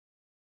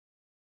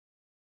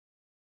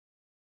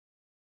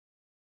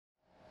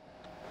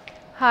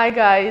Hi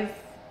guys!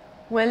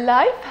 When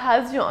life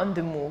has you on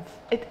the move,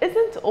 it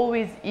isn't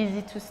always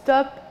easy to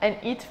stop and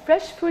eat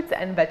fresh fruits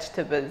and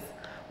vegetables,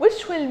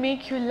 which will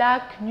make you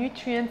lack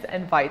nutrients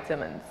and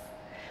vitamins.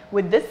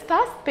 With this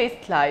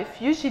fast-paced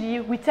life, usually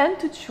we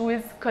tend to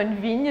choose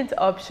convenient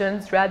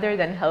options rather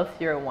than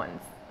healthier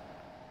ones.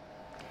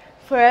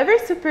 Forever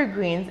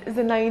Supergreens is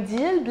an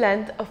ideal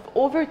blend of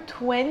over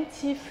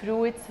 20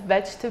 fruits,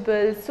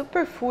 vegetables,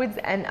 superfoods,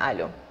 and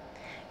aloe.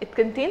 It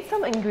contains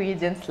some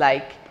ingredients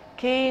like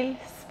kale,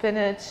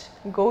 spinach,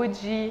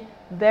 goji,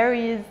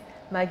 berries,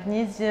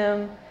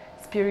 magnesium,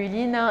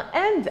 spirulina,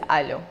 and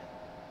aloe,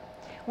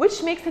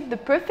 which makes it the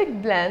perfect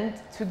blend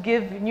to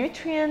give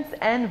nutrients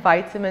and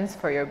vitamins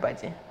for your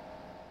body.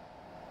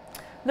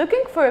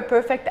 Looking for a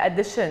perfect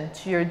addition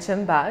to your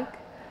gym bag?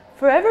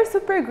 Forever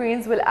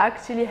Supergreens will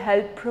actually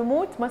help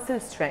promote muscle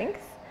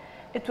strength.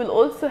 It will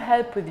also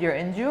help with your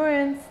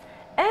endurance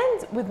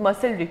and with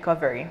muscle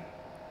recovery.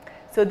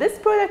 So this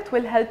product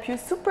will help you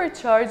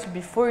supercharge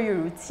before your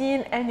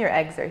routine and your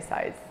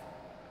exercise.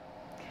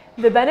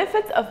 The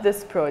benefits of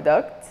this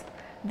product: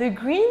 the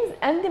greens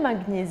and the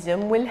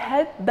magnesium will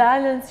help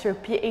balance your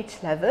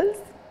pH levels.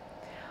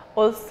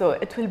 Also,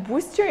 it will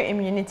boost your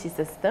immunity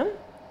system.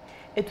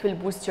 It will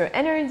boost your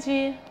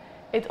energy.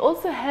 It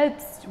also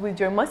helps with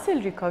your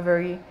muscle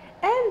recovery,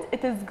 and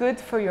it is good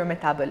for your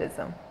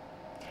metabolism.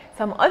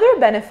 Some other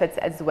benefits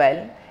as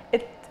well: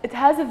 it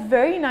has a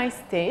very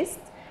nice taste.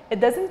 It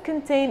doesn't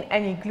contain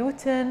any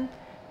gluten,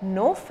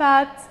 no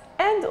fat,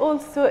 and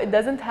also it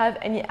doesn't have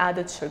any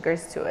added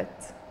sugars to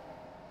it.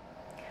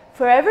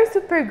 Forever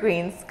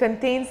Supergreens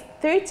contains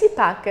 30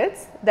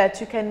 packets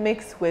that you can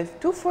mix with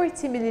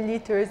 240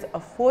 milliliters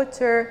of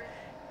water,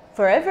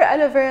 Forever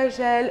aloe vera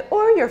gel,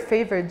 or your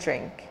favorite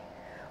drink.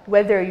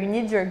 Whether you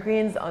need your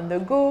greens on the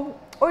go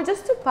or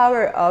just to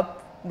power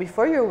up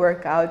before your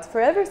workout,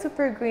 Forever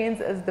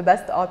Supergreens is the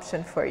best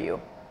option for you.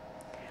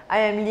 I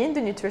am Lynn,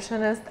 the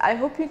nutritionist. I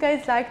hope you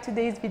guys liked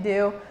today's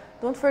video.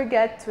 Don't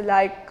forget to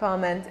like,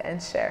 comment,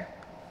 and share.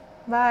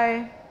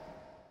 Bye!